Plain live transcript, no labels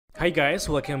Hi guys,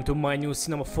 welcome to my new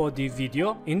Cinema 4D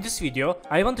video. In this video,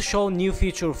 I want to show new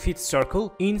feature Fit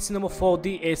Circle in Cinema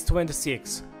 4D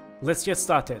S26. Let's get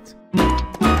started.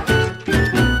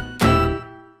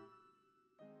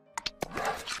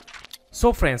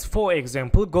 So friends, for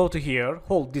example, go to here,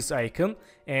 hold this icon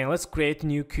and let's create a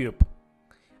new cube.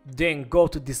 Then go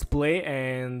to display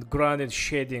and grounded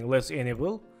shading, let's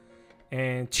enable.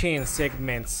 And change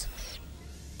segments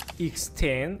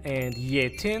X10 and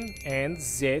Y10 and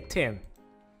Z10.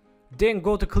 Then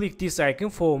go to click this icon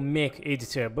for make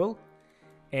editable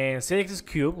and select this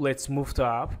cube, let's move to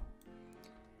up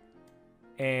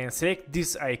and select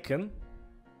this icon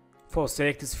for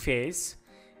select this face,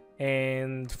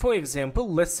 and for example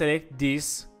let's select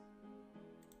this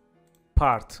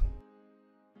part.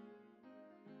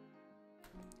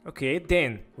 Okay,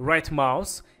 then right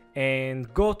mouse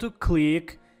and go to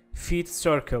click Fit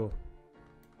Circle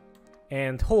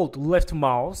and hold left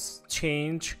mouse,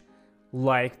 change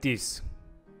like this.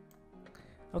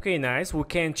 Okay, nice. We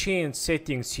can change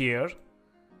settings here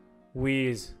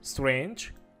with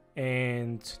strange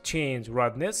and change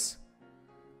roughness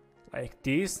like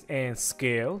this and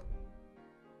scale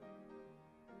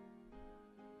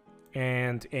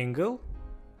and angle.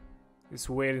 It's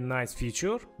very nice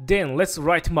feature. Then let's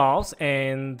right mouse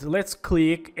and let's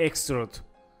click extrude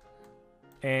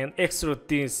and extrude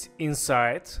this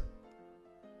inside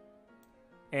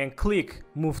and click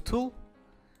move tool.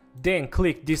 Then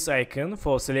click this icon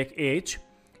for select edge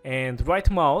and right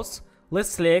mouse, let's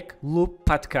select loop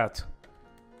path cut.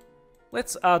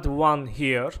 Let's add one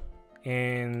here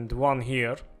and one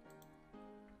here,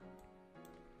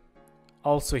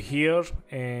 also here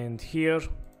and here,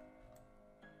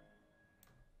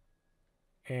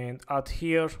 and add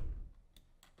here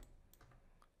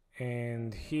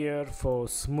and here for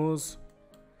smooth.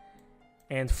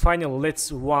 And finally let's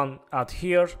one add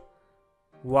here,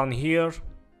 one here,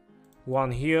 one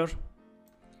here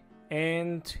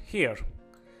and here.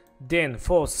 Then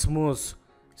for smooth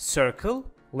circle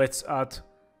let's add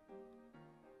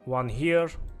one here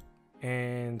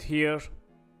and here.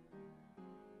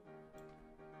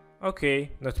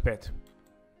 Okay, not bad.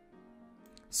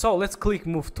 So let's click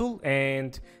move tool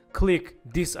and click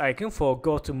this icon for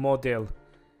go to model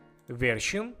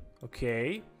version.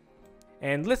 Okay,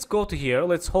 and let's go to here,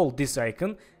 let's hold this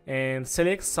icon and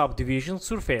select subdivision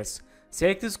surface.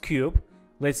 Select this cube,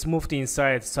 let's move the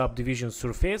inside subdivision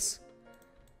surface.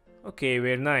 Okay,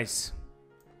 very nice.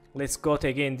 Let's go to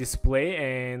again display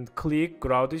and click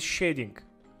grounded shading.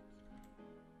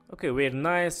 Okay, very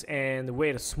nice and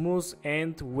very smooth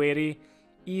and very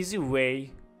easy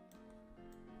way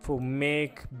for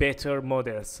make better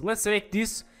models. Let's select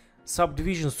this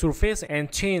subdivision surface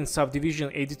and change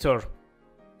subdivision editor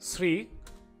 3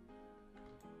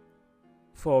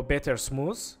 for better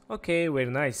smooth. Okay, very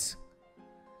nice.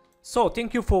 So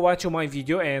thank you for watching my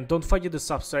video and don't forget to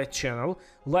subscribe channel,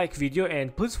 like video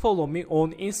and please follow me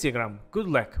on Instagram. Good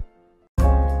luck.